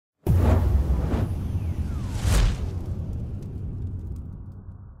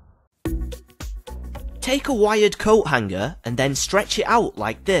Take a wired coat hanger and then stretch it out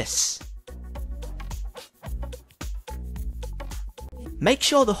like this. Make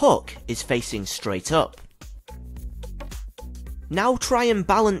sure the hook is facing straight up. Now try and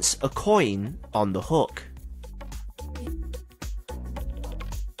balance a coin on the hook.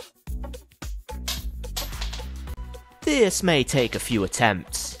 This may take a few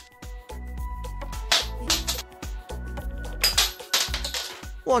attempts.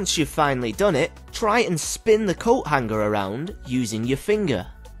 Once you've finally done it, try and spin the coat hanger around using your finger.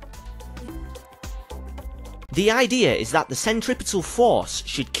 The idea is that the centripetal force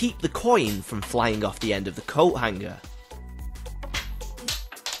should keep the coin from flying off the end of the coat hanger.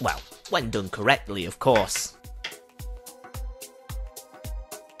 Well, when done correctly, of course.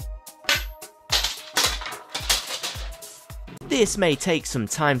 This may take some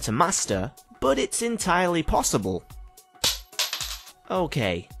time to master, but it's entirely possible.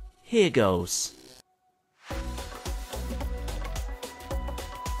 Okay, here goes.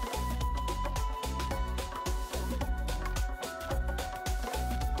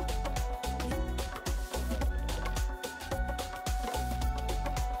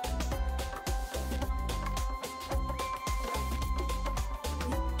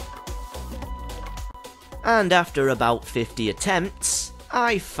 And after about 50 attempts,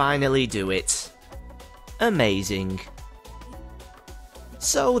 I finally do it. Amazing.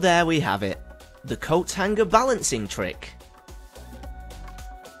 So there we have it, the coat hanger balancing trick.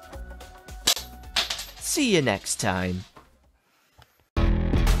 See you next time.